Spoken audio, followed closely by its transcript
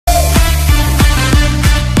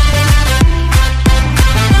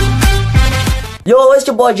Yo, it's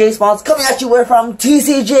your boy Jay Spawns coming at you. We're from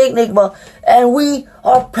TCG Enigma, and we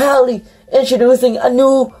are proudly introducing a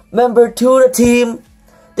new member to the team,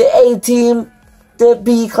 the A team, the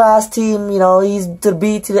B class team. You know, he's to the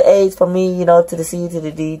B to the A for me. You know, to the C to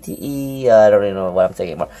the D to E. I don't even know what I'm saying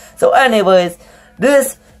anymore. So, anyways,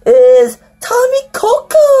 this is Tommy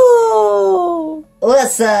Coco.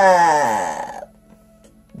 What's up?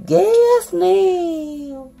 Gay ass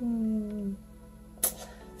name.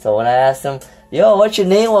 So when I asked him, yo, what's your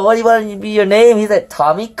name? What do you want to be your name? He's like,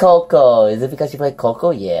 Tommy Coco. Is it because you play Coco?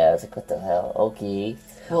 Yeah. I was like, what the hell? Okay.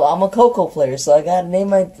 Well, I'm a Coco player, so I gotta name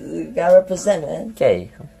my, gotta represent, man. Okay.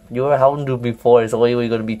 You were Houndoom before, so what are you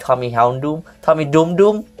gonna be? Tommy Houndoom? Tommy Doom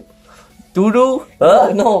Doom? Doodoo?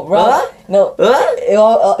 Huh? No, bro. Huh? No. Huh? If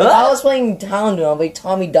I was playing Houndoom, I'll be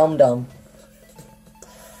Tommy Dum Dum.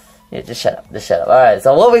 Yeah, just shut up. Just shut up. Alright,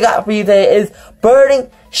 so what we got for you today is Burning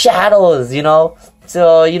Shadows, you know?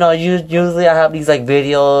 So, you know, usually I have these, like,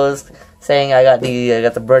 videos saying I got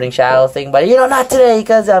the Burning Shadows thing, but, you know, not today,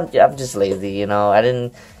 because I'm just lazy, you know? I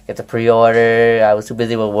didn't get the pre-order, I was too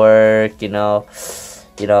busy with work, you know?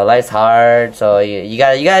 You know, life's hard, so you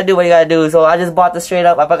gotta do what you gotta do. So I just bought this straight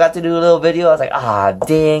up. I forgot to do a little video. I was like, ah,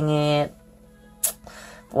 dang it.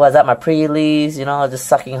 Was that my pre-release? You know, just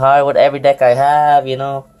sucking hard with every deck I have, you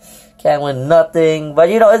know? Can't win nothing, but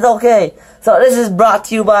you know, it's okay. So this is brought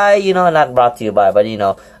to you by, you know, not brought to you by, but you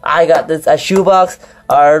know, I got this at Shoebox.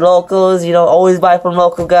 Our locals, you know, always buy from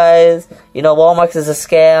local guys. You know, Walmart is a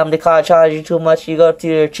scam. They can't charge you too much. You go to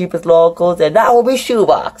your cheapest locals, and that will be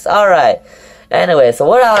Shoebox. Alright. Anyway, so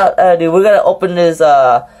what I'll do, we're gonna open this,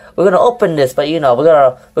 but you know, we're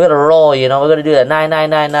gonna roll, you know, we're gonna do that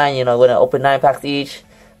 9999, you know, we're gonna open 9 packs each.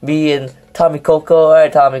 Me and Tommy Coco.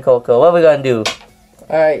 Alright, Tommy Coco, what are we gonna do?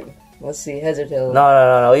 Alright. Let's see, heads or tails?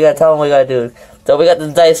 No. We gotta tell him what we gotta do. So we got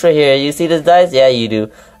this dice right here. You see this dice? Yeah, you do.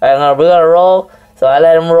 Alright, we're gonna roll. So I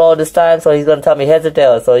let him roll this time. So he's gonna tell me heads or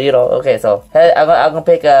tails. So you know, okay. So I'm gonna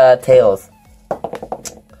pick tails.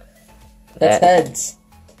 That's heads.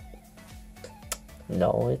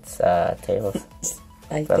 No, it's tails.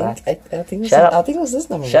 I think Shut up. it was this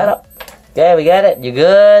number. Shut up. Okay, we got it. You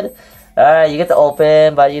good? Alright, you get to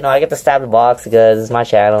open, but you know I get to stab the box because it's my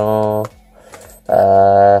channel.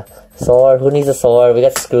 Sword. Who needs a sword? We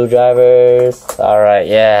got screwdrivers. Alright,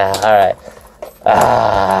 yeah, alright.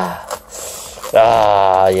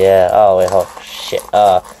 Yeah. Oh, wait, oh, shit.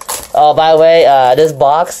 Oh, by the way, this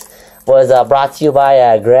box was brought to you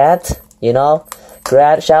by Grant, you know?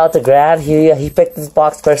 Grant, shout out to Grant. He picked this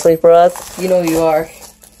box personally for us. You know who you are.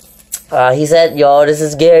 He said, yo, this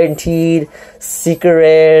is guaranteed secret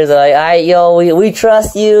rares. Like, alright, yo, we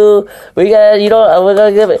trust you. We gotta, you know, we're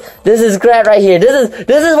gonna give it. This is Grant right here. This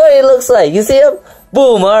is what he looks like. You see him?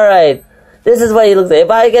 Boom, alright. This is what he looks like.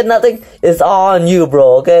 If I get nothing, it's all on you,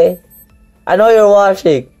 bro, okay? I know you're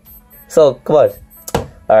watching. So, come on.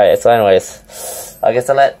 Alright, so anyways. I guess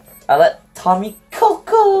I'll let Tommy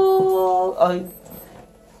Coco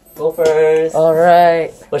go first.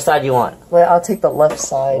 Alright. Which side do you want? Wait, I'll take the left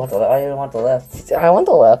side. I don't want the left. I want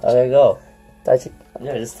the left. Oh, there you go. Yeah,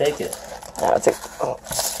 just take it. I'll take.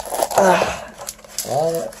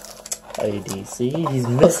 ADC, he's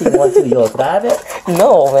missing one too. Yo, can I have it?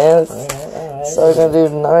 No, man. Alright. So we're gonna do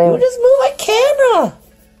 9. You just move my camera.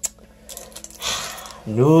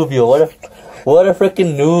 Noob, yo, what a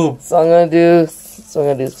freaking noob. So I'm gonna do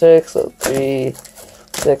 6. So 3,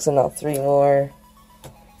 6, and now 3 more.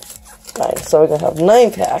 9. So we're gonna have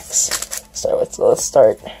 9 packs. So let's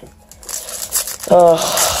start.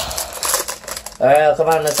 Alright, come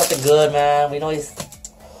on, that's something good, man. We know he's.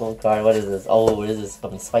 Oh god, what is this? Oh, what is this?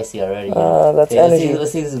 Something spicy already. That's okay, energy.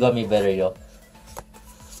 Let's see if this is gonna be better, yo.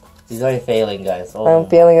 He's already failing, guys. Oh. I'm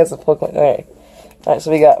failing as a Pokemon. Alright, so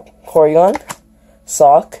we got Porygon,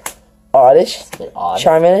 Sock, Oddish,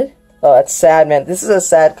 Charmander. Oh, that's sad, man. This is a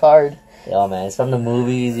sad card. Yo, man, it's from the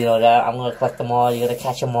movies, you know that. I'm gonna collect them all. You gotta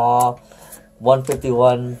catch them all.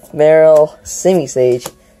 151. Meryl, Simisage,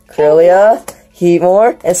 Kirlia,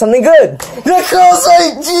 Heatmore, and something good.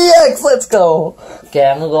 Necrozite GX. Let's go. Okay,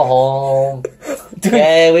 I'm gonna go home.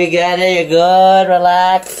 Okay, we get it. You're good.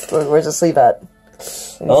 Relax. Where's the sleep at?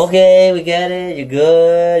 Okay, we get it. You're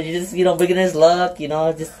good. You just, you know, beginner's luck. You know,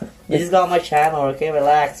 you just got on my channel. Okay,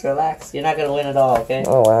 relax. You're not gonna win at all. Okay.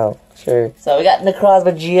 Oh wow. Sure. So we got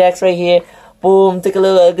Necrozma GX right here. Boom. Take a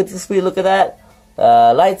look. Get a sweet look at that.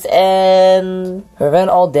 Lights and prevent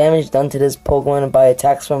all damage done to this Pokemon by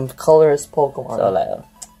attacks from colorless Pokemon.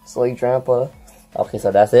 So like Drampa. Okay,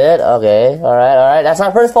 so that's it. Okay, alright. That's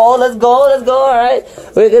our first fall. Let's go. Alright.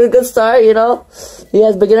 We get a good start, you know. He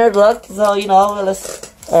has beginner luck, so you know,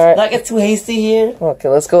 let's not get too hasty here. Okay,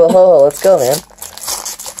 let's go. Oh, let's go, man.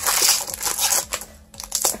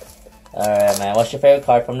 Alright, man. What's your favorite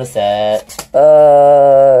card from the set?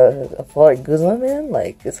 For Guzma, man?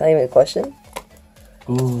 Like, it's not even a question.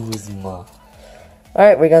 Guzma.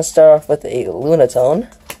 Alright, we're gonna start off with a Lunatone,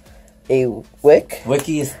 a Wick.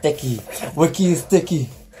 Wiki is sticky. Wiki is sticky.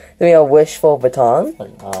 Then we have Wishful Baton.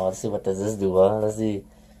 Oh, let's see what does this do, huh? Let's see.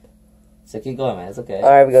 So keep going, man. It's okay.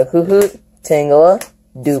 Alright, we got Hoot, Tangela,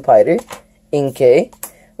 Dewpider, Inkay,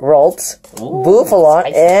 Ralts, Bufalon,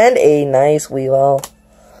 nice. and a nice Weavile.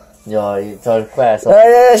 Yo, you told Quest.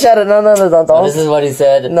 Shut it. No, don't. So this is what he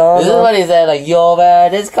said. No, this is what he said. Like, yo,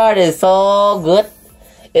 man, this card is so good.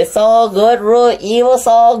 It's so good. Real evil,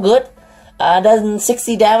 so good. Does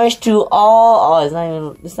 60 damage to all. Oh, it's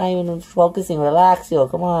not even focusing. Relax, yo.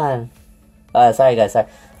 Come on. Sorry, guys. Sorry.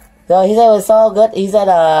 So he said it was so good. He said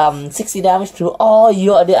 60 damage to all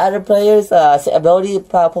the other players' ability,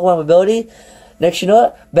 Pokemon ability. Next, you know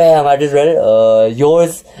what? Bam! I just read it.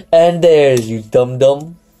 Yours and theirs, you dum.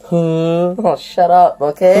 Oh, shut up,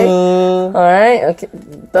 okay? Alright, okay.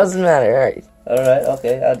 Doesn't matter, alright. Alright,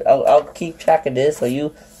 okay. I'll keep track of this, so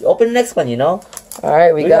you open the next one, you know?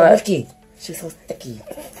 Alright, we got Mickey. She's so sticky.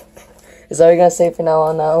 Is that what we're gonna say for now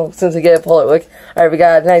on now? Since we get a Polar Wick. Alright, we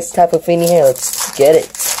got a nice Tapu Fini here. Let's get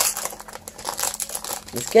it.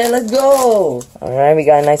 Let's go! Alright, we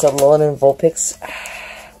got a nice Alolan Vulpix.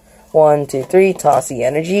 1, 2, 3, Tossy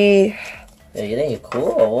Energy. Yeah, you think you're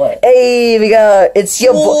cool or what? Hey, we got it's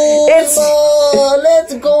your boy. It's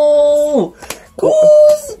let's go!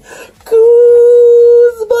 Kuzma!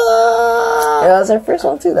 Yeah, that's our first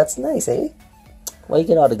one too. That's nice, eh? Well, you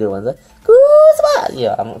get all the good ones, huh? Kuzma!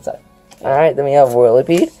 Yeah, I'm sorry. Alright, then we have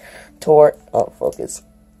Whirlipede, focus.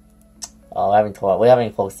 Oh, we're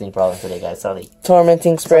having focusing problems today, guys. Sorry.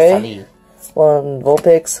 Tormenting Spray, Sorry. one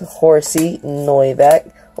Vulpix, Horsey,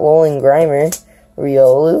 Noivac, Alolan Grimer,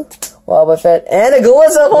 Riolu, Wobbuffet, and a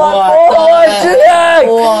Glizzy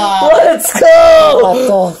Let's go! What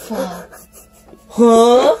the fuck?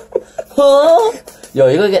 Huh? Yo,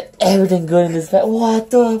 you're gonna get everything good in this pack. What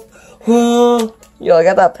the? Huh? Yo, I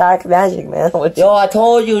got that pack magic, man. Yo, I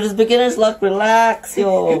told you, this beginner's luck. Relax,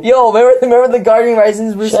 yo. Yo, remember the Guardian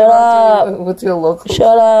Risings booster? Shut up. With your local.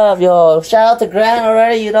 Shut up, yo. Shout out to Grant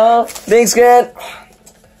already, you know. Thanks, Grant.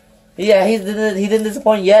 Yeah, he didn't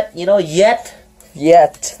disappoint yet, you know, yet.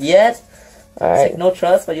 Alright. Like, no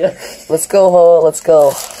trust, but yeah. Let's go, Ho. Let's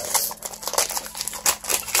go.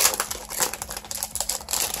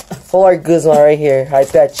 Full art Guzma right here. I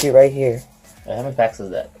bet you right here. Wait, how many packs is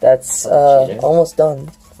that? That's almost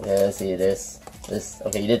done. Okay, let's see this.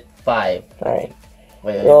 Okay, you did 5. Alright.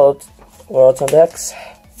 Wait. World on decks.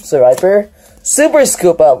 Survivor. Super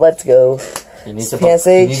Scoop Up. Let's go. You need to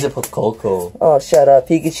put Coco. Oh, shut up.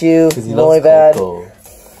 Pikachu. Because he loves Noivad. Coco.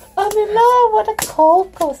 I'm in love with a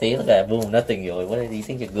Coco. See, look at that. Boom. Nothing, yo. What, do you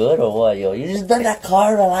think you're good or what, yo? You just done that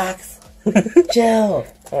card. Relax. Chill.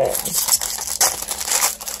 Alright.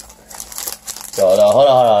 Yo, no, hold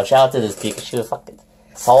on. Shout out to this Pikachu. Fucking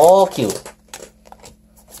so cute.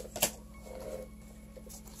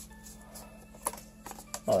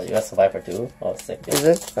 Oh, you got Survivor too? Oh, sick. Dude. Is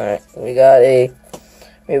it? Alright. We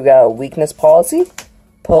got a weakness policy.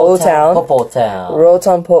 Potown.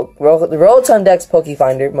 Rotom Dex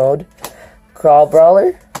Pokefinder mode. Crawl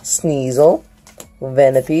Brawler. Sneasel.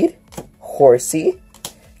 Venipede. Horsey.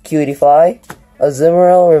 Cutiefly.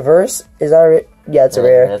 Azumarill Reverse. Is that right? Yeah, it's a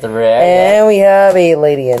rare. That's a rare. And we have a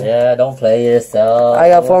Ladian. Yeah, don't play yourself. I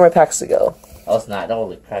got 4 more packs to go. Oh, it's not.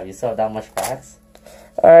 Holy crap, you still have that much packs?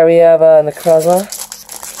 Alright, we have Necrozma.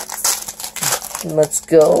 Let's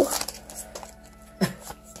go.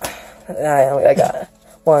 I got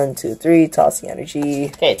 1, 2, 3. Toss the energy.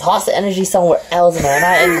 Okay, toss the energy somewhere else, man.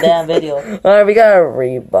 Not in the damn video. Alright, we got a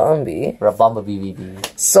Rebombi. Rabamba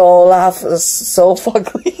BBB. So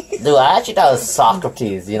fugly. Dude, I actually thought it was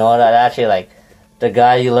Socrates. You know, that actually, like, the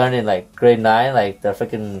guy you learned in, like, grade 9, like, the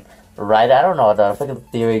freaking writer. I don't know, the freaking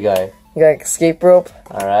theory guy. You got Escape Rope.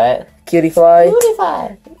 Alright. Cutiefly.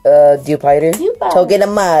 Dewpider. Dewpider.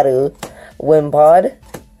 Togedemaru. Wimpod.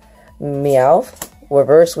 Meowth.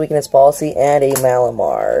 Reverse Weakness Policy, and a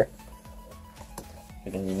Malamar.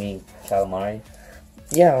 You mean calamari?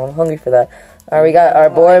 Yeah, I'm hungry for that. Alright, we got our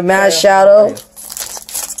boy Matt Shadow.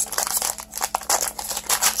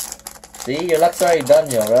 See, your luck's already done,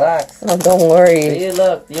 yo. Relax. Oh, don't worry. See,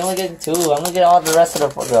 look, you only get 2. I'm gonna get all the rest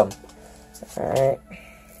of them. Alright.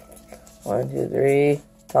 1, 2, 3.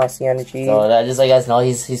 Toss the energy. So that just so you guys know,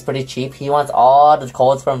 he's pretty cheap. He wants all the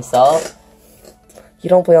codes for himself. You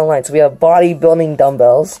don't play online, so we have Bodybuilding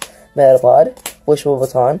Dumbbells, Metapod, Wishful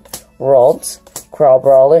Baton, Ralts, Crawl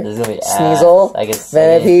Brawler, This is gonna be Sneasel, ass. I can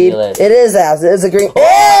Venipede. feel it. It is ass. It is a green.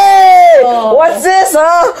 Hey! What's this,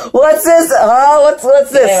 huh? What's this, huh?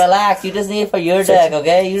 What's this? Hey, relax. You just need it for your deck,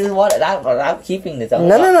 okay? You just want it. I'm keeping this.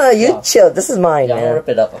 No, you chill. This is mine, Yeah, I'm gonna man. rip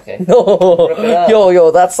it up, okay? No, Rip it up.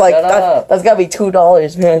 yo, that's like Shut up. that's gotta be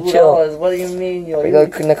 $2, man. Chill. $2. What do you mean, yo? We go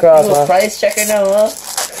across, You a man. price checker now, huh?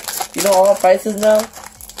 You know all prices now?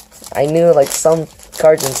 I knew like some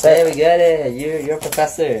cards in Hey, set. we get it. You're a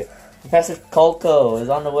professor. Professor Coco is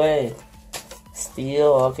on the way.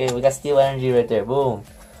 Steel. Okay, we got steel energy right there. Boom.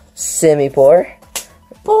 Semi-pour.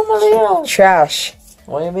 Boom, Leo. Trash.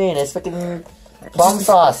 What do you mean? It's freaking plum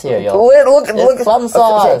sauce here, yo. Wait, look. It's plum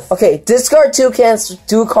sauce. Okay, discard two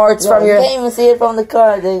cards Yo, from you your. can't even see it from the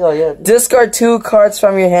card. There you go. Yeah. Discard 2 cards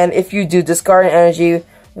from your hand. If you do, discard an energy.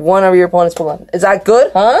 One of your opponent's Pokemon. Is that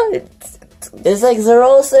good? Huh? It's like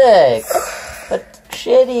Xerosic, but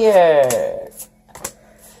shittier.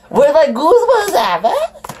 Where's my Goosebumps at, man?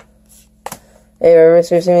 Hey,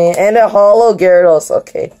 reverse me and a hollow Gyarados.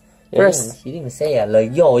 Okay. First, You didn't even say that.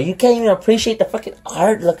 Like, yo, you can't even appreciate the fucking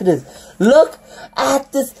art. Look at this. Look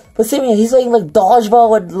at this. But Simeon, he's playing like dodgeball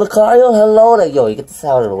with Lucario. Hello, like, yo, you get this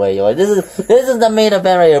out of the way, yo. This is the main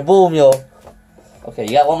event right here. Boom, yo. Okay,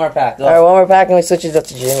 you got one more pack. Go. alright, one more pack and we switch it up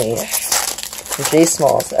to Jimmy. J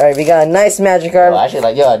Smalls. Alright, we got a nice magic card. Oh, actually,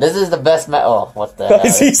 like, yo, this is the best oh, what the hell? I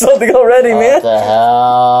see something already, man. What the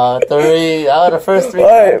hell? 3 out of the first 3.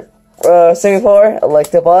 Alright, Semi-Pour,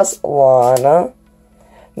 Electabuzz, Lana,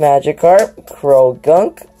 Magikarp,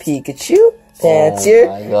 Croagunk, Pikachu, Pansear,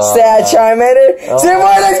 my God. Sad Charmander, Oh.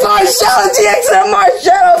 Zermordex, Marshall, GX, and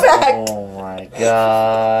Marshall back! Oh my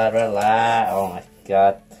god, relax. Oh my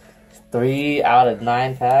god. 3 out of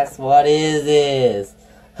 9 packs? What is this?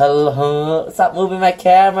 Hello? Stop moving my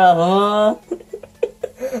camera, huh?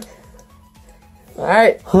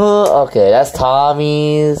 Alright, Huh? Okay, that's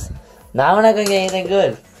Tommy's. Now we're not gonna get anything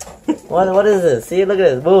good. What is this? See, look at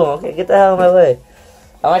this. Boom. Okay, get the hell out of my way.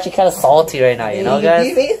 I'm actually kind of salty right now, you know,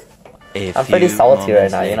 guys? I'm pretty salty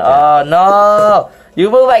right now, you know? Oh, no!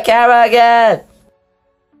 You move my camera again!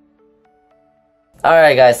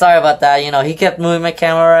 Alright, guys, sorry about that. You know, he kept moving my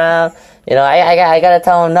camera around. You know, I gotta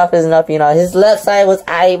tell him enough is enough. You know, his left side was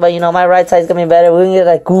aight, but you know, my right side's gonna be better. We're gonna get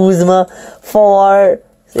like Guzma 4.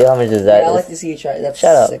 See how much is that? I like to see you try. That's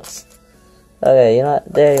Shut up. 6. Okay, you know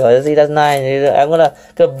what? There you go. See, that's 9. I'm gonna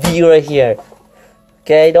beat you right here.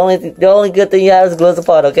 Okay, the only good thing you have is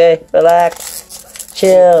Glizapod, okay? Relax.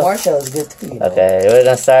 Chill. Marshall is good too, you know. Okay, we're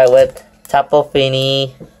gonna start with Tapu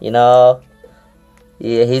Fini. You know,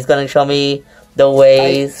 yeah, he's gonna show me the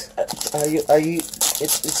ways. Are you,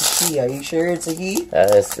 it's a he. Are you sure it's a he?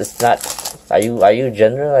 It's not. Are you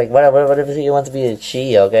gender? Like, what if he wants to be a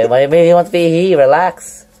she, okay? Maybe he wants to be a he.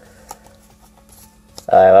 Relax.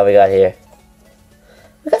 Alright, what we got here?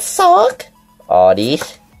 We got Sock. Oddish.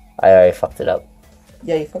 I already fucked it up.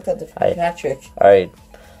 Yeah, you fucked up the Patrick. Alright,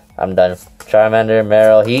 I'm done. Charmander,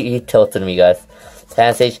 Meryl, he tilted me, guys.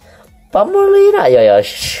 Pansage, Pomerina. Yo,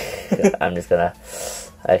 I'm just gonna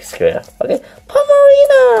screw it up. Okay,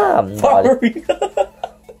 Pomerina.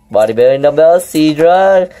 Bodybuilding dumbbells,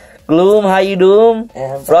 Seadra, Gloom, how you doing?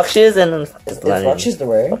 And Bruxes and is Bruxes the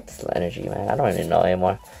word? Fuck this energy, man. I don't even know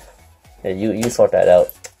anymore. Yeah, you sort that out.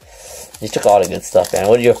 You took all the good stuff, man.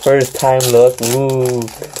 What is your first time look?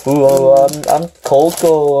 I'm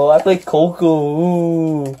Coco. I play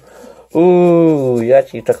Coco. Ooh, you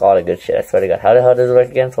actually took all the good shit. I swear to God. How the hell does it work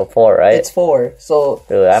again? So 4, right? It's 4. So,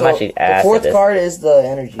 Dude, I'm actually ass the at 4th this. card is the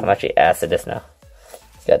energy. I'm actually ass at this now.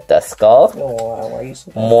 Got the Skull, Oh, why are you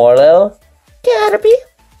so bad? Morlil, Caterpie,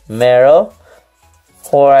 Marrow,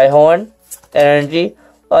 Horihorn, Energy.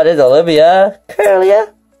 Oh, there's Olivia,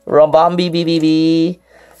 Curlia, Rombombi, BBB.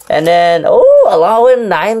 And then, allowing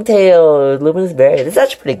Ninetales, Luminous Berry. This is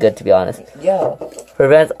actually pretty good, to be honest. Yeah.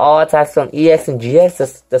 Prevents all attacks from EX and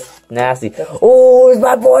GX. That's nasty. Oh, it's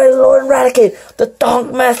my boy Lord Eradicate. The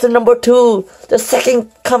Donk Master number 2. The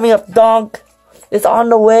second coming up Donk is on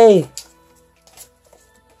the way.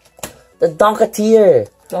 The Donketeer.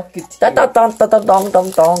 Donk. I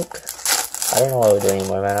don't know what we're doing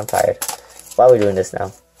anymore, man. I'm tired. Why are we doing this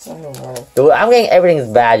now? I don't know. Dude, I'm getting everything's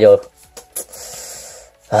bad, yo.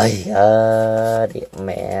 Ay,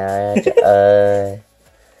 man.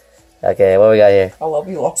 Okay, what we got here? I love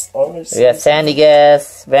you lost owners. We got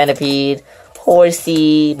Sandygast, Vanipede,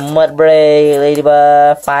 Horsey, Mudbray,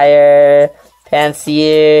 Ladybug, Fire,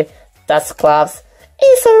 Pansear, Dusclops,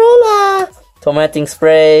 Acerola, Tormenting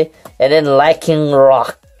Spray, and then Liking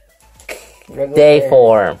Rock. Day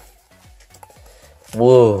form.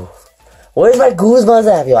 Woo. Where's my Guzmas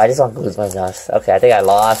at? Yo, I just want Guzmas now. Okay, I think I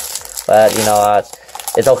lost. But, you know what?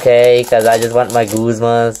 It's okay, because I just want my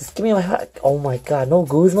Guzmas. Just give me my heart. Oh my god, no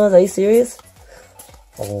Guzmas? Are you serious?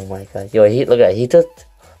 Oh my god. Yo, look at that. He took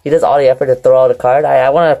he does all the effort to throw out a card. I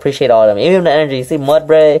want to appreciate all of them. Even the energy. You see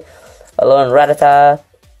Mudbray, Alone Rattata,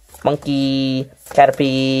 Monkey,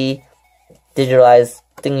 Caterpie, Digitalize,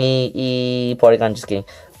 Thingy, Porygon, just kidding.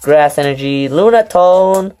 Grass Energy,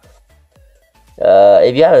 Lunatone.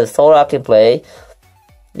 If you have a Solrock in play,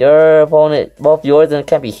 your opponent, both yours and it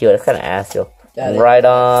can't be healed. It's kind of ass, yo.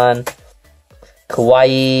 Rhydon,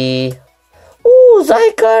 Kawaii. Ooh,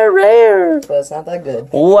 Zygar rare. But it's not that good.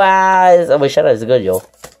 Wow. Oh, wait, shut up. It's good, yo.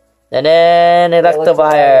 And then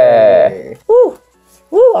Electivire. Woo.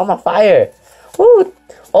 Woo, I'm on fire. Woo.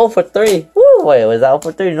 0 for 3. Woo. Wait, was that 0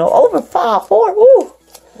 for 3? No, 0 for 4. Woo.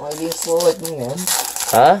 Why are you being slow like me, man?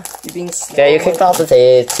 Huh? You're being slow. Okay, you kicked off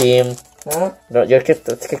the team. Huh? No, you're kicked.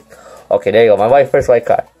 Okay, there you go. My first white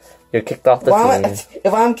card. You're kicked off the team.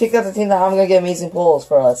 If I'm kicked off the team, then I'm gonna get amazing pulls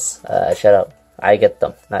for us. Shut up. I get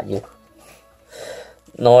them, not you.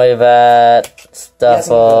 Noivat,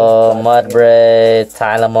 Stuffle, Mudbray,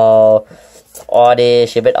 Tylamo,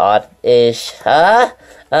 Oddish, a bit odd-ish. Huh?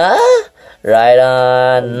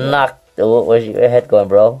 Rhydon, Knock. Oh, where's your head going,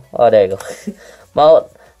 bro? Oh, there you go.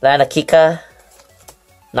 Moat, Lanakika,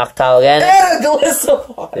 Noctowl again.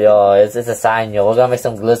 Gliscopod. Yo, it's a sign, yo. We're gonna make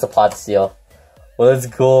some Gliscopods, yo. Let's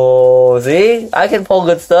go. See? I can pull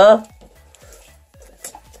good stuff.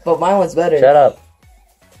 But mine was better. Shut up.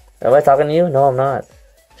 Am I talking to you? No, I'm not.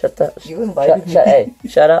 Shut up. You invited me. Hey,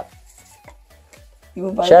 shut up. You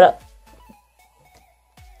invited Shut up.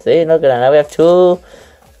 See, look at that. Now we have 2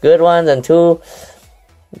 good ones and 2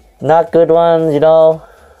 not good ones, you know.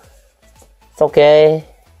 It's okay.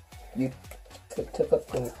 You took up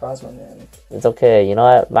the Cosmo, man. It's okay. You know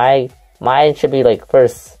what? Mine should be like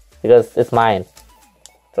first because it's mine.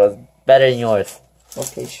 So it's better than yours.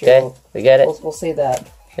 Okay, sure. Okay? We get it? We'll say that.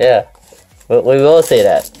 Yeah. We will say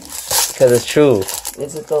that. Because it's true.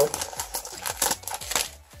 Is it though?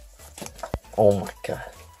 Oh my god.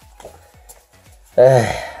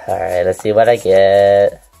 Alright, let's see what I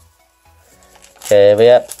get. Okay, we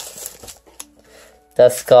got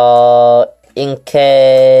Duskull,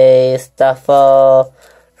 Inkay, Stuffle,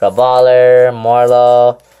 Graballer,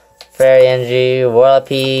 Morlo, Fairy Energy,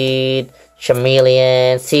 Whirlipede,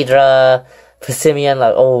 Chameleon, Seadra, Passimian,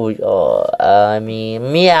 like, I mean,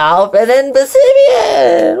 Meowth, and then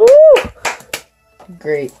Passimian! Woo!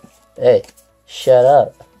 Great. Hey, shut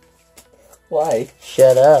up. Why?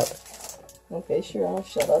 Shut up. Okay, sure, I'll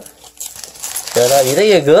shut up. Shut up. You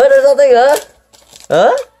think you're good or something, huh?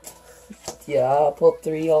 Huh? Yeah, I pulled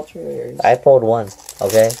 3 ultra rares. I pulled 1,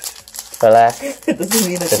 okay? Relax. It doesn't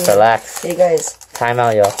mean it's Just relax. Hey guys. Time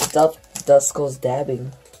out, y'all. Duskull's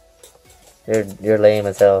dabbing. You're lame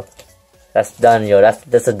as hell. That's done, yo.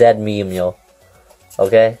 That's a dead meme, yo.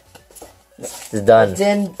 Okay? It's done.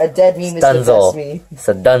 A dead meme is the best meme. It's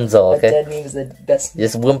a dunzo, okay? A dead meme is the best meme.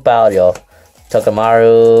 Just wimp out, yo.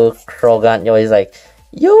 Tokamaru, Krogan, yo, he's like,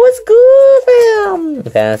 yo, what's good, fam?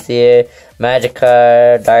 Fancier,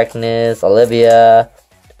 Magikarp, Darkness, Olivia,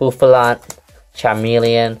 Buffalant,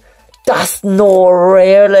 Charmeleon. That's no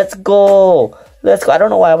rare, let's go. Let's go. I don't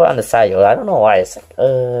know why I put on the side, yo. I don't know why it's like,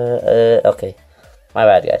 okay. My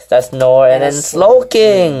bad, guys. That's Nor, and then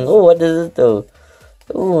Slowking. Ooh, what does it do?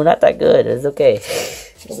 Ooh, not that good. It's okay.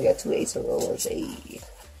 We got 2 Ace of Rollers. Hey.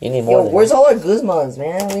 You need more. Yo, where's all our Guzmans,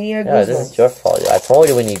 man? We need our Guzmans. This is your fault. I told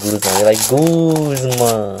you we need Guzma. You're like,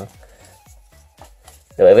 Guzma.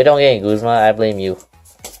 Yo, if we don't get any Guzma, I blame you.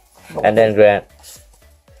 And then Grant.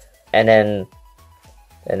 And then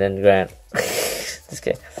Grant. Just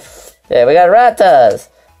kidding. Yeah, we got Ratas.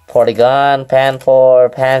 Porygon, Panpour,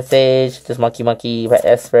 Pansage, this Monkey,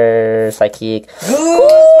 Esper, Psychic. Guzma!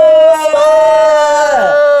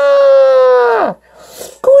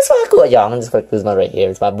 Yo, I'm gonna just put Guzma right here.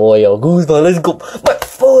 It's my boy, yo. Guzma, let's go. My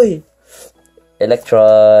boy!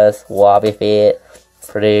 Electros, Wobbuffet,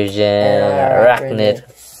 Persian, Arachnid.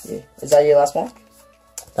 Is that your last pack?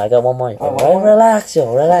 I got one more. Relax,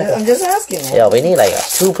 yo. Relax. I'm just asking, man. Yo, we need like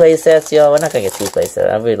 2 play sets, yo. We're not gonna get 2 play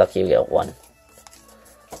sets. I'm really lucky we get 1.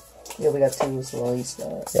 Yeah, we got 2, so at least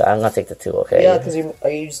Yeah, I'm gonna take the 2, okay? Yeah, because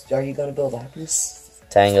are you gonna build Lapras?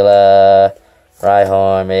 Tangela,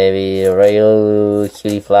 Rhyhorn, maybe, Rayu,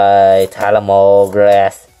 Cutiefly, Tylamo,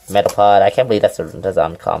 Grass, Metapod. I can't believe that's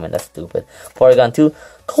uncommon. That's stupid. Porygon 2,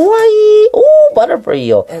 Kawaii, ooh, Butterfree,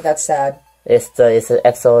 yo. And that's sad. It's an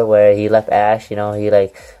episode where he left Ash, you know, he's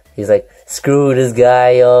like, screw this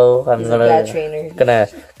guy, yo. I'm gonna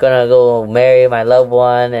go marry my loved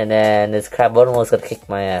one, and then this Crabonamo's gonna kick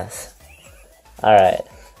my ass. Alright,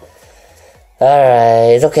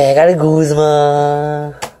 it's okay, I got a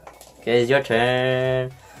Guzma. Okay, it's your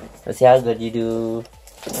turn. Let's see how good you do.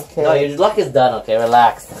 Okay. No, your luck is done, okay,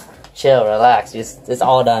 relax. Chill, relax, it's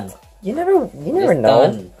all done. You never It's know.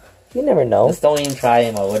 done. You never know. Just don't even try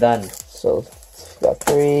anymore. We're done. So, got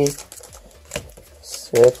 3,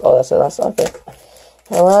 6. Oh, that's it. That's okay.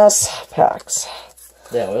 And last packs.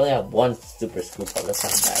 Yeah, we only have one super scoop up. That's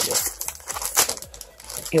not bad, yo.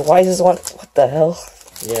 Yo, why is this one? What the hell?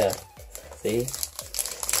 Yeah. See?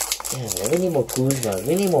 Yeah, we need more Kuzma.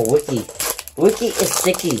 We need more Wiki. Wiki is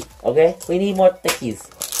sticky, okay? We need more thickies.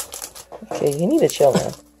 Okay, you need to chill,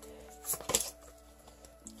 man.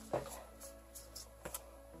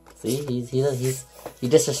 See? He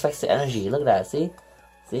disrespects the energy. Look at that, see?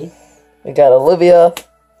 See? We got Olivia,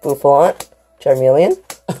 Buffalant, Charmeleon,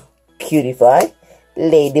 Cutiefly,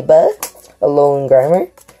 Ladybug, Alolan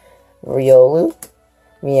Grimer, Riolu,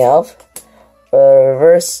 Meowth,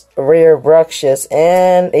 Reverse Rare Bruxious,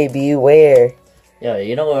 and a Beware. Yo,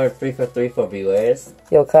 you know we're 3 for 3 for Bewares?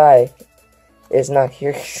 Yo, Kai is not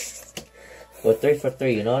here. We're 3 for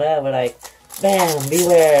 3, you know that? We're like, bam,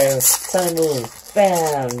 Beware, Sun and Moon,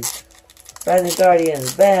 bam, Rising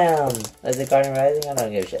Guardians, bam. Is it Guardian Rising? I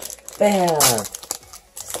don't give a shit. Bam,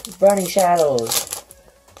 Burning Shadows.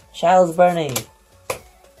 Shadows burning.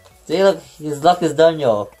 See, look, his luck is done,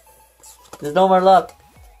 yo. There's no more luck.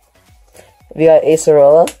 We got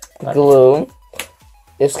Acerola, Gloom,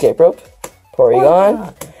 Escape Rope,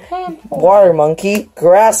 Porygon, Water Monkey,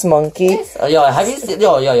 Grass Monkey. Oh, yo, have you seen?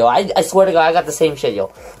 Yo, I swear to God, I got the same shit,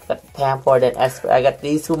 yo. Got Pamport and Esper. I got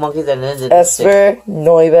these 2 monkeys and then the Esper,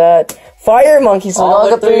 Noibat, Fire Monkey, so we all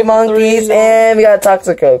got 3 monkeys, and we got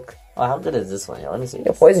Toxicroak. Oh, how good is this one, yo? Let me see.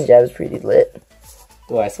 Yo, Poison Jab is pretty lit.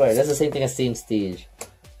 Oh, I swear, that's the same thing as Steam Siege.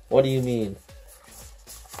 What do you mean?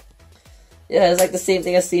 Yeah, it's like the same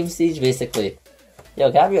thing as Steam Siege, basically.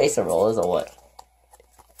 Yo, can I have your Ace of Rollers or what?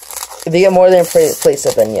 If you get more than place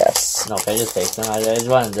up, then yes. No, can I just take them? I just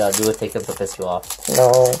wanted to do a take them to piss you off.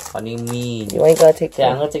 No. What do you mean? You ain't gotta take Yeah,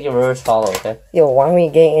 them. I'm gonna take your reverse follow, okay? Yo, why aren't we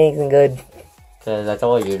getting anything good? Cause I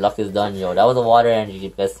told you, your luck is done, yo. That was a water energy, you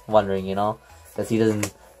guys wondering, you know? Cause he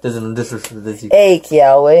doesn't disrespect this. Hey,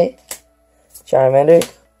 Kiawe, Charmander,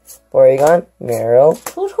 Porygon, Meryl,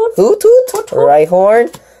 Hoot, Rhyhorn,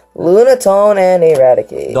 Lunatone, and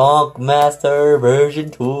Eradicate. Donk Master version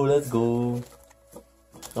 2, let's go.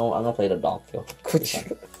 No, I'm gonna play the Donk, yo.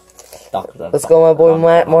 Donk, Let's go, my boy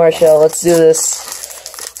Matt Marshall. Let's do this.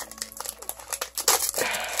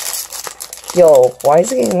 Yo, why is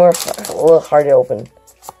it getting a little hard to open?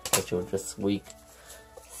 Which were just weak.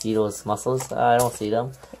 See those muscles? I don't see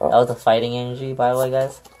them. That was the fighting energy, by the way,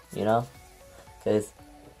 guys. You know? Cause,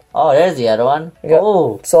 oh, there's the other one.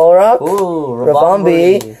 Oh, Solrock, ooh,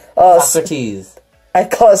 Rabombi, Socrates. I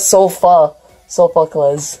call it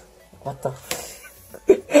Sophocles. What the?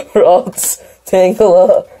 Ralts,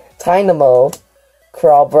 Tangela, Tynamo,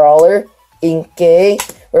 Crabrawler, Inkay,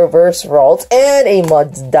 Reverse Ralt, and a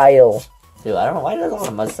Muddial. Dude, I don't know why does all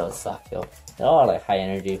the mud stuff suck, yo. They're all like high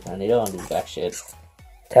energy, man. They don't do back shit.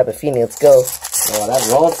 Tapu Fini, let's go. Yo, that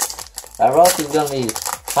Ralt is gonna be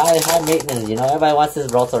high maintenance, you know? Everybody wants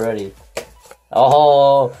this Ralt already.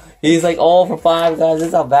 Oh, he's like 0 for 5, guys. This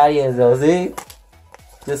is how bad he is, though. See?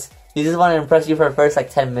 He just want to impress you for the first like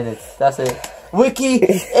 10 minutes. That's it. Wiki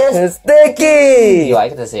is sticky! Yo, I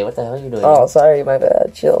get to say, what the hell are you doing? Oh, sorry, my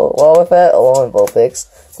bad. Chill. Well, with that, along with Vulpix,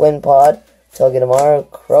 Wimpod, Togedemaru,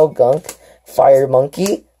 Krogunk, Fire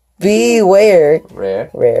Monkey, Beware, Rare,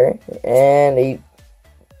 and a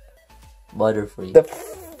Butterfree. The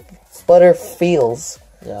Butterfields.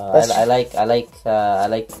 Yeah, I like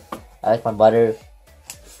my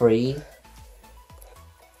Butterfree.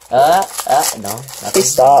 No. Hey,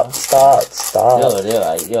 stop.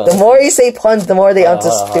 Yo. The more you say puns, the more they Hold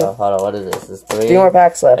on, what is this? This 3? 3 more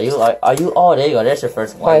packs left. Are you? Oh, there you go. There's your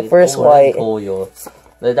first white. My first white. Cool, yo.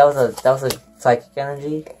 That was a psychic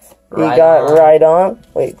energy. We got Rhydon.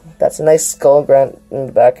 Wait, that's a nice skull grunt in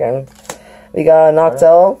the background. We got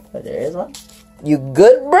Noctowl. But there is one. You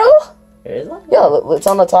good, bro? There is one. Yeah, it's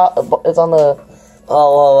on the top. It's on the.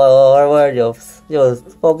 Oh, where, yo,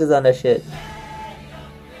 focus on that shit.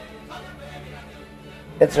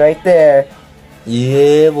 It's right there.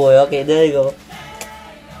 Yeah, boy. Okay, there you go.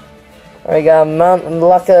 We got Mount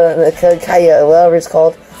Laka Kaya, whatever it's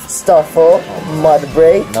called. Stuffle,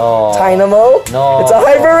 Mudbray, Tynamo. No. It's a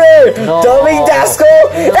Hyper Rare. No. Dummy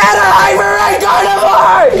Dasco, and a Hyper Rare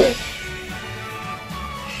Gardevoir.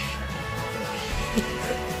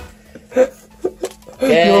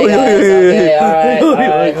 Okay,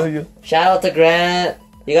 alright. Shout out to Grant.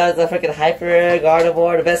 You got the freaking Hyper Rare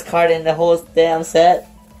Gardevoir, the best card in the whole damn set.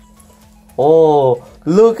 Oh,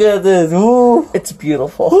 look at this. Ooh. It's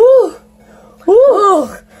beautiful. Ooh. Ooh.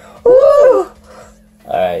 Ooh.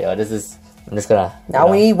 Alright, yo, this is. I'm just gonna. Now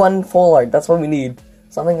we need one full art. That's what we need.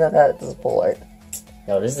 Something like that is full art. Yeah,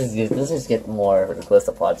 Yo, this is get more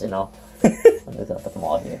glyphopods, you know. I'm just gonna put them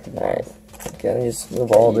all here. Alright. Okay, just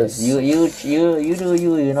move all this. You do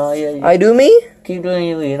you know. Yeah, I do me? keep doing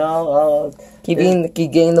you know. Keep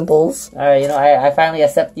getting the pulls. Alright, you know, I finally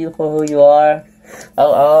accept you for who you are. I'll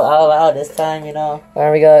allow this time, you know.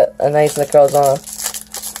 Alright, we got a nice Necrozma.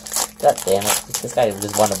 God damn it. This guy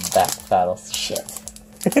just won a back battle. Shit.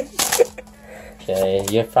 Okay,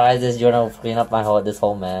 your prize is you're gonna clean up this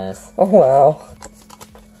whole mess. Oh wow.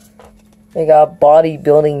 We got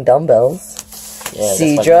bodybuilding dumbbells. Yeah,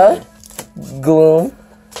 Seadra, Gloom,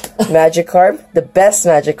 Magikarp, the best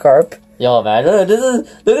Magikarp. Yo, man, look at this.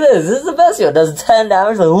 This is the best. Yo, does 10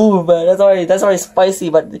 damage. Like, ooh, man, that's already spicy.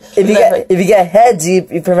 But If you get heads, you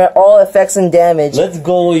prevent all effects and damage. let's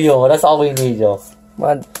go, yo. That's all we need, yo.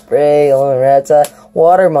 Mudbray, Oloretta,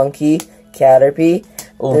 Water Monkey, Caterpie,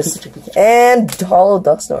 Oh, and Hollow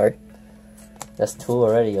Ducksnort. that's 2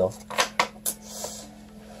 already, yo.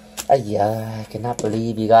 Yeah, I cannot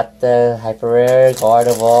believe you got the hyper rare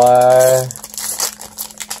Gardevoir.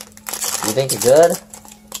 You think you're good?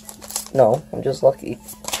 No, I'm just lucky.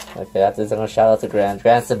 Okay, after this, I'm gonna shout out to Grant.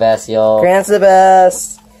 Grant's the best, yo. Grant's the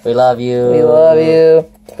best. We love you. We love you.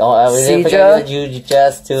 Don't we didn't Seadra. forget you,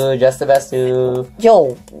 Jess too. Just the best too.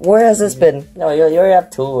 Yo, where has this been? No, you already have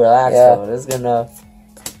 2. Relax, Yeah. though. This is gonna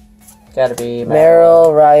gotta be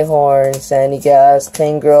Meryl, Rhyhorn, Sandygast,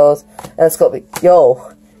 Tangrowth, and Scoopy. Yo,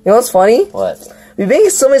 you know what's funny? What? We make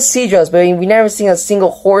so much Seadras, but we never seen a single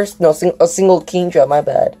horse, a single Kingdra, my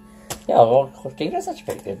bad. Yeah, well, Kingdra's actually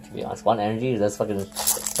pretty good, to be honest. 1 energy does a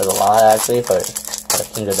lot, actually, for what a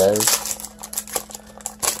Kingdra does.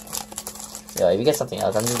 Yo, if you get something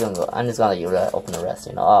else, I'm just gonna let you open the rest,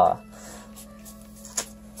 you know.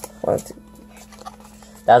 One, two.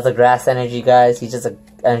 That was a grass energy, guys. He's just an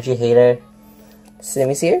energy hater.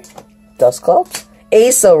 Simmy's here. Dusclops.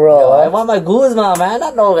 Ace Yo, I Roll. want my Guzma, man.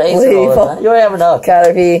 Not no Ace Wait, Roller, man. You already have enough.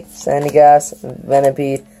 Caterpie, Sandygast,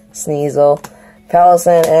 Venipede, Sneasel,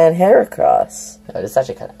 Palossand, and Heracross. Yo, this is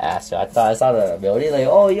actually kind of ass, yo. I saw the ability, like,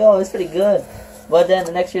 oh, yo, it's pretty good. But then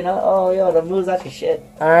the next year, oh, yo, the move's actually shit.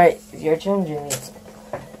 Alright, your turn, Jimmy.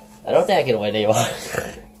 I don't think I can win anymore.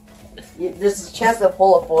 There's a chance to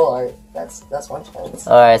pull a full art. That's one chance.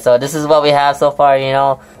 Alright, so this is what we have so far, you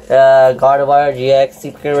know. The Gardevoir GX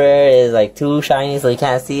Secret Rare is like 2 shiny, so you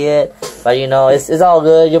can't see it. But, you know, it's all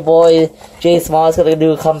good. Your boy, Jay Small, is gonna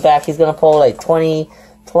do a comeback. He's gonna pull like 20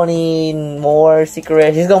 more Secret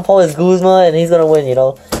Rares. He's gonna pull his Guzma, and he's gonna win, you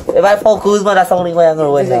know. If I pull Guzma, that's the only way I'm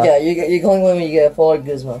gonna win now. Yeah, you're going when you get a full art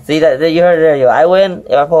Guzma. See, that you heard it there, yo. I win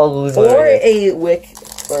if I pull Guzma. Or a Wick.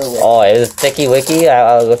 Or a Wick. Oh, it was Sticky Wiki?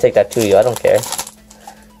 I'll go take that too, yo. I don't care.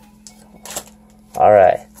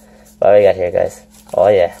 Alright. What we got here, guys? Oh,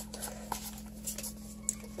 yeah.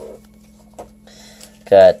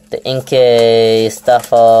 Got the Inkay,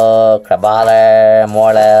 Stuffle, Crabballer,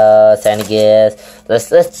 Morla, Sandygast.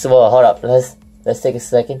 Well, hold up. Let's take a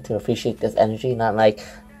second to appreciate this energy. Not like,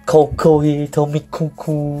 Coco here, tell me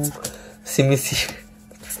Coco. See me see.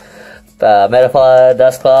 Metapod,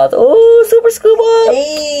 Dustcloth. Ooh, Super Scuba!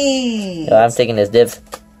 Hey! Yo, I'm taking this dibs.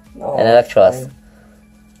 No, And Electros.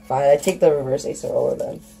 Fine, I take the reverse Ace Roller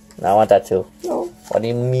then. No, I want that too. No. What do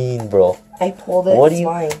you mean, bro? I pulled it, What it's do you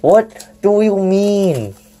fine. What do you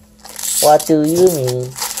mean? What do you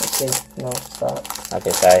mean? Okay, no, stop.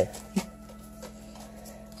 Okay, sorry.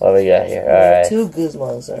 What we got here? Alright. 2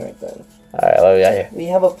 Guzmans right then. Alright, what we got here? We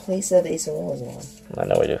have a playset Ace Rollers on. I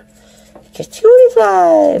know we do.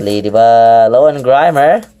 Cutie-fly, Ladybug, Lowen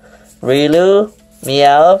Grimer, Riolu,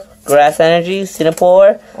 Meowth, Grass Energy,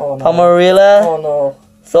 Cinnapore, Oh no. Pomarilla, Oh no.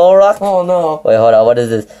 Solrock. Oh no. Wait, hold on, what is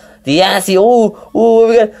this? The Yancy, ooh, what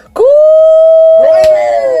we got? Cool!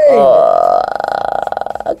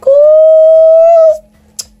 Cool!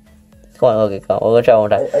 Come on, okay, come on, we'll try one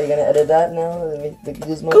more time. Are you gonna edit that now? The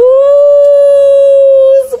Guzman? Guzma!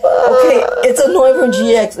 Okay, it's annoying from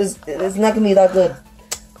GX. It's not gonna be that good.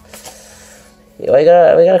 We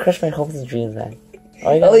gotta crush my hopes and dreams, man.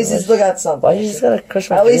 At least he still got something. Why you just gotta crush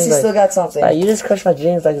my At dreams? least he still got something. You just crush my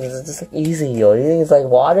dreams like it's just like easy, yo. You think it's like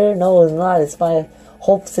water? No, it's not. It's my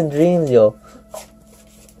hopes and dreams, yo.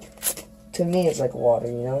 To me, it's like water,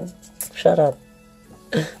 you know? Shut up.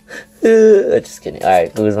 Just kidding.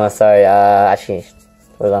 Alright, Guzma, sorry. Actually,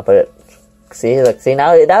 we're gonna put it. See, look, see,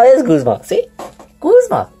 now it is Guzma. See?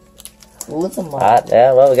 Guzma. Glitzamon.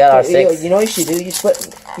 Yeah, well, we got our 6. You know what you should do? You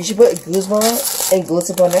should put Guzma and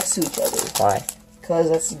Glitzamon next to each other. Why? Because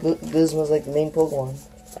that's Guzma's like the main Pokemon.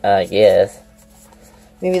 Yes.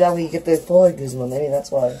 Maybe that way you get the fuller Guzma. Maybe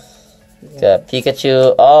that's why. Got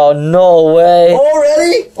Pikachu. Oh, no way.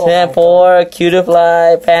 Already? Tampor,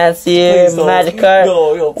 Cutiefly, Pansear,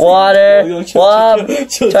 Magikarp, Water, Wob,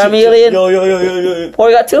 Charmeleon.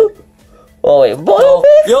 Four got two? Oh, wait.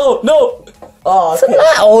 Yo, no. Oh,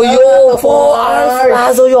 yo, four.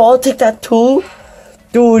 Lazo, yo, I'll take that two.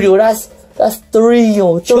 Dude, yo, that's three,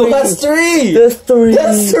 yo. Yo, that's three. That's three.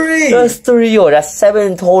 That's three. That's three, yo. That's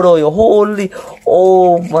seven total, yo. Holy.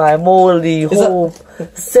 Oh, my moly.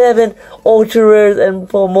 Seven ultra rares and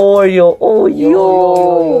for more, yo. Oh,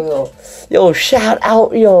 yo, shout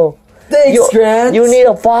out, yo. Thanks, yo, Grant. You need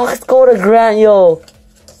a box? Go to Grant, yo.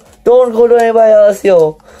 Don't go to anybody else,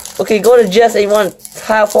 yo. Okay, go to Jess and you want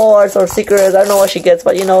half hearts or secrets. I don't know what she gets,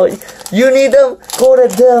 but you know, you need them. Go to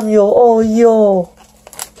them, yo. Oh, yo.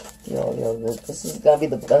 Yo, this is gonna be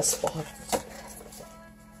the best spot.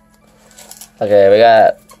 Okay, we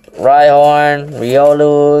got Rhyhorn,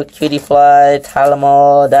 Riolu, Cutiefly,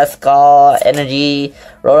 Talamo, Duskull, Energy,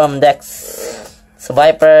 Rotom Dex,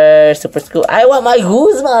 Viper, Super Scoop. I want my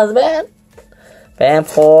Guzmas, man.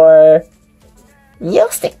 Vampor,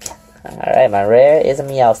 Meowstic. Alright, my rare is a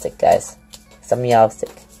Meowstic, guys. It's a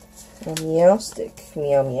Meowstic. A Meowstic.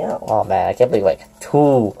 Meow meow. Oh man, I can't believe like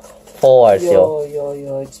 2 4s, yo.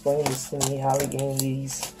 Yo, explain this to me, how we game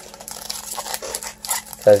these.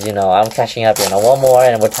 Because, you know, I'm catching up, you know. One more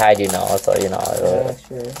and we're tied, you know. So, you know. Yeah,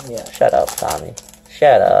 sure, yeah. Shut up, Tommy.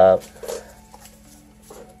 Shut up.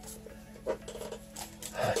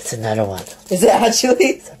 It's another one. Is it actually?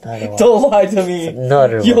 It's another one. Don't lie to me. It's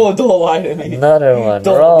another one. Yo, don't lie to me. Another one.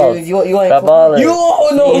 Don't. You ain't. Crabballer. Yo,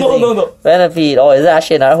 no. Venipede. Oh, is that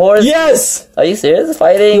actually another horse? Yes. Are you serious?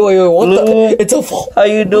 Fighting? Yo, what Blue. the? It's a. How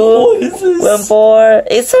you doing? What is this? Wimpor.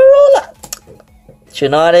 It's a roller.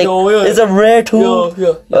 Chinotic. Yo. It's a rare too.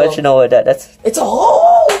 Yo. But you know what? That's. It's a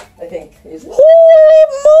hole. I think. Is it? Holy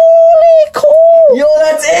moly! Cool. Yo,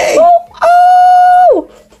 that's 8. Oh.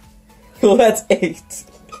 Yo, that's 8.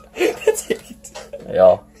 That's 8.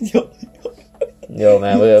 Yo,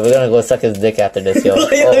 man, we're gonna go suck his dick after this, yo.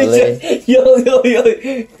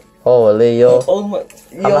 Holy, yo. Oh my.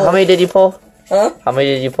 How many did you pull? Huh? How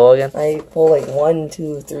many did you pull again? I pull like 1,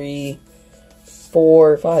 2, 3,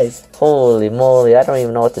 4, 5. Holy moly, I don't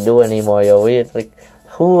even know what to do anymore, yo. We like,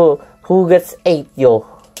 who gets 8, yo?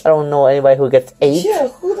 I don't know anybody who gets 8. Yeah,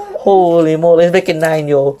 who that? Holy moly, let's make it 9,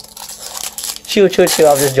 yo. Chill. I'm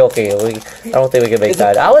just joking. I don't think we can make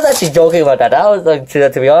that. I was actually joking about that. I was like,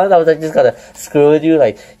 to be honest, I was like, just gonna screw with you.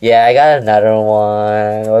 Like, yeah, I got another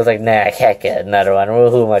one. I was like, nah, I can't get another one.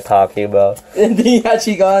 Who am I talking about? And then you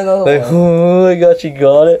actually got another like, one. oh, I got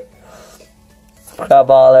it.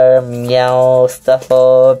 Crabballer, Meow,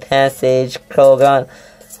 Stuffle, Pansage, Krogan,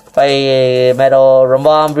 Fire Metal,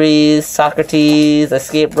 Rambombreeze, Socrates,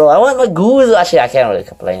 Escape Bro. I want my Goose. Actually, I can't really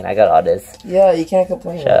complain. I got all this. Yeah, you can't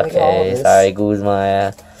complain. Okay, sorry,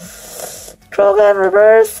 Guzma. Krogan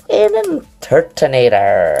reverse and then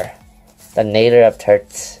Turtonator. The nader of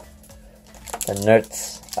turts. The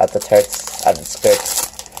nerds of the turts of the skirts.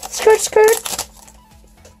 Skirt.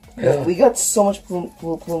 Yeah, we got so much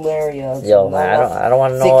plumeria. Yo, man, I don't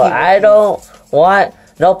want no. I don't want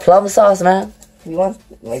no plum sauce, man. We want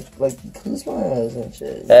like Kuzmas and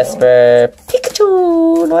shit. Vesper,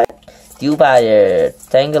 Pikachu, no. Dewfire,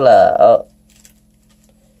 Tangela.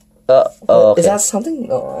 Okay. Is that something?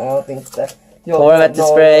 No, I don't think that. Tormented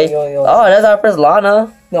spray. Oh, that's our first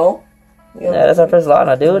Lana. No. Yeah, that's our first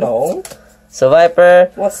Lana, dude. No. So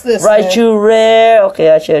Viper. What's this? Raichu rare.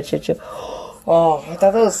 Okay, I chill. Oh, I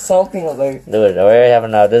thought that was something like. Dude, we already have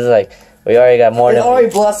enough. This is like, we already got more It's than. already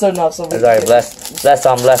blessed enough, so. It's already blessed.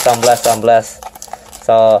 Blessed.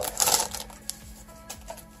 So.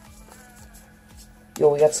 Yo,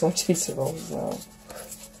 we got so much chaser rolls now.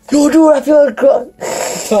 Yo, dude, I feel like.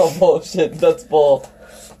 Oh, bullshit. That's bull.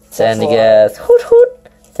 Sandygast. Hoot.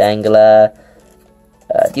 Tangela.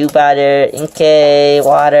 Dewfire, Inkay,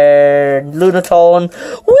 Water, Lunatone,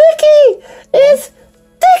 Wiki is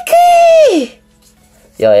Dicky!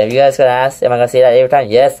 Yo, if you guys gonna ask, am I gonna say that every time?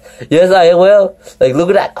 Yes, I will. Like, look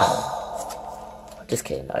at that. Oh, just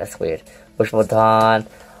kidding. No, that's weird. Bushmoton.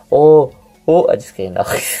 Oh, I just kidding. No.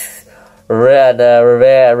 Rare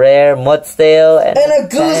Mudstale and a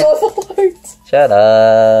goose off a heart. Shut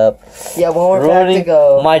up. Yeah, one more pack to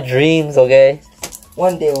go. My dreams, okay?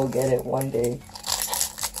 One day we'll get it. One day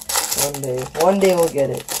we'll get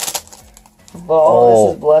it. But this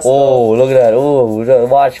is blessed. Look at that. Oh,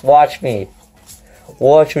 watch me.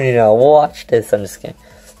 Watch me now. Watch this. I'm just kidding.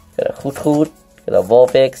 Got a Hoot, got a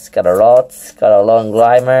Vulpix, got a Rots, got a Long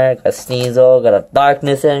Grimer, got a Sneasel, got a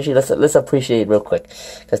Darkness Energy. Let's appreciate it real quick,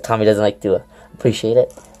 because Tommy doesn't like to appreciate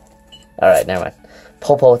it. Alright, never mind.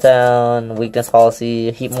 Popo Town, Weakness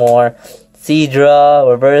Policy, Heatmore, Seadra,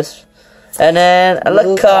 Reverse, and then a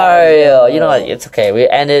Lucario. You know what? It's okay. We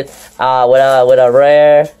ended with a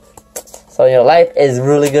rare. So you know, life is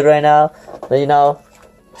really good right now. But you know,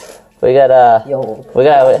 we got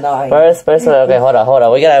first. Okay, hold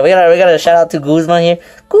on. We got a shout out to Guzman here.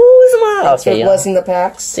 Guzman. Thanks for blessing the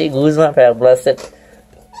packs. See Guzman, bless it.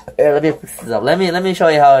 Here, let me put this up. Let me show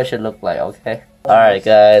you how it should look like. Okay. All right,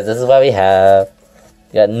 guys. This is what we have.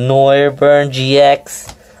 We got Noivern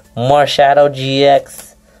GX, Marshadow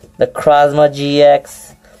GX, the Krosma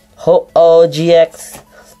GX, Ho-Oh GX,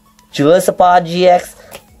 Julisapod GX,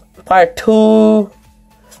 Part 2.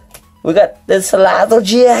 We got the Salazzle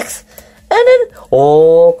GX, and then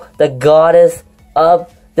the goddess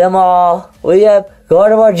of them all. We have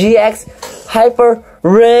Gardevoir GX, Hyper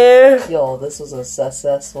Rare. Yo, this was a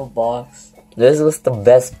successful box. This was the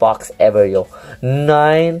best box ever, yo.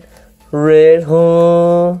 9 rare,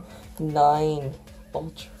 huh? 9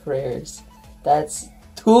 ultra rares. That's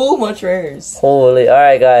too much rares. Holy,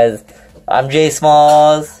 alright guys. I'm Jay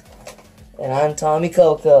Smalls. And I'm Tommy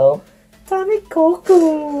Coco. Tommy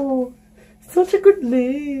Coco. Such a good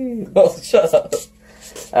name. Oh, shut up.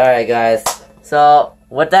 Alright guys. So,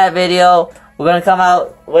 with that video, we're gonna come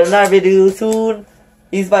out with another video soon.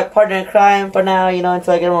 He's my partner in crime for now, you know,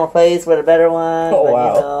 until I get him replaced with a better one. Oh, but,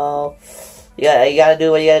 wow. You know, yeah, you gotta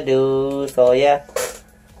do what you gotta do. So, yeah.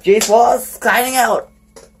 Jay Smalls signing out.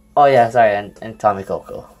 Oh, yeah, sorry, and Tommy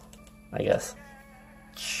Coco, I guess.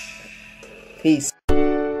 Peace.